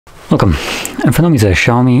Welcome, in front of me is a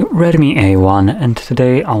Xiaomi Redmi A1 and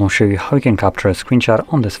today I will show you how you can capture a screenshot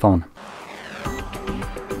on this phone.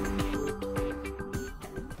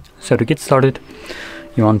 So to get started,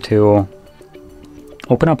 you want to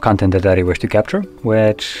open up content that you wish to capture,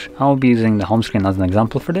 which I'll be using the home screen as an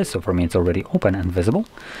example for this, so for me it's already open and visible.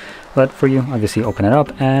 But for you, obviously open it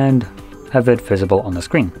up and have it visible on the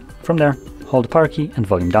screen. From there, hold the power key and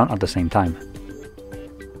volume down at the same time.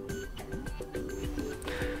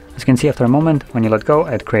 As you can see, after a moment, when you let go,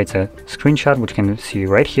 it creates a screenshot, which you can see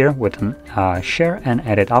right here with an share and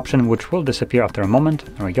edit option, which will disappear after a moment.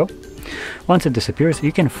 There we go. Once it disappears,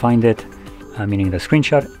 you can find it, meaning the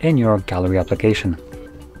screenshot, in your gallery application.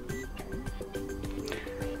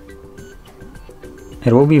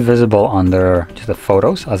 It will be visible under just the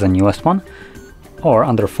photos as the newest one, or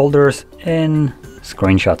under folders in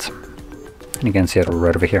screenshots. And you can see it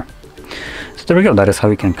right over here. So there we go, that is how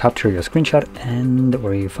you can capture your screenshot and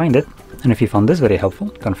where you find it. And if you found this video helpful,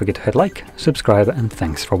 don't forget to hit like, subscribe, and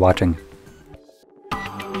thanks for watching.